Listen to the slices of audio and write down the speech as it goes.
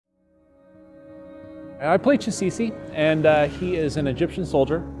I play Chisisi, and he is an Egyptian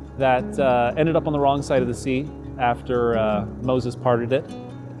soldier that ended up on the wrong side of the sea after Moses parted it.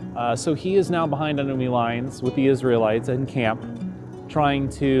 So he is now behind enemy lines with the Israelites in camp, trying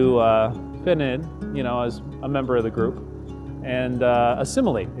to fit in, as a member of the group and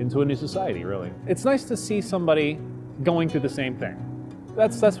assimilate into a new society, really. It's nice to see somebody going through the same thing.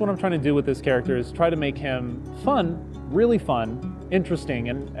 That's what I'm trying to do with this character, is try to make him fun, really fun, interesting,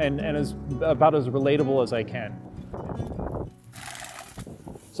 and about as relatable as I can.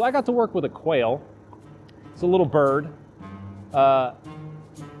 So I got to work with a quail. It's a little bird, and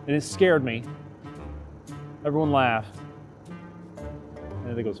it scared me. Everyone laughed.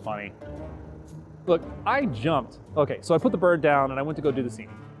 I think it was funny. Look, I jumped. Okay, so I put the bird down and I went to go do the scene,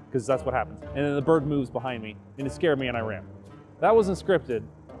 because that's what happens. And then the bird moves behind me, and it scared me and I ran. That wasn't scripted,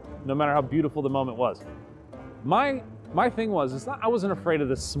 no matter how beautiful the moment was. My thing was, I wasn't afraid of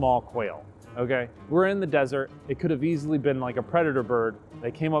this small quail, okay? We're in the desert. It could have easily been like a predator bird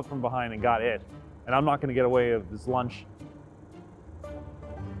that came up from behind and got it, and I'm not gonna get away with this lunch.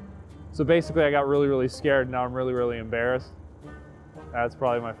 So basically I got really, really scared, and now I'm really, really embarrassed. That's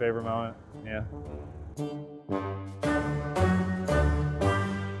probably my favorite moment, yeah.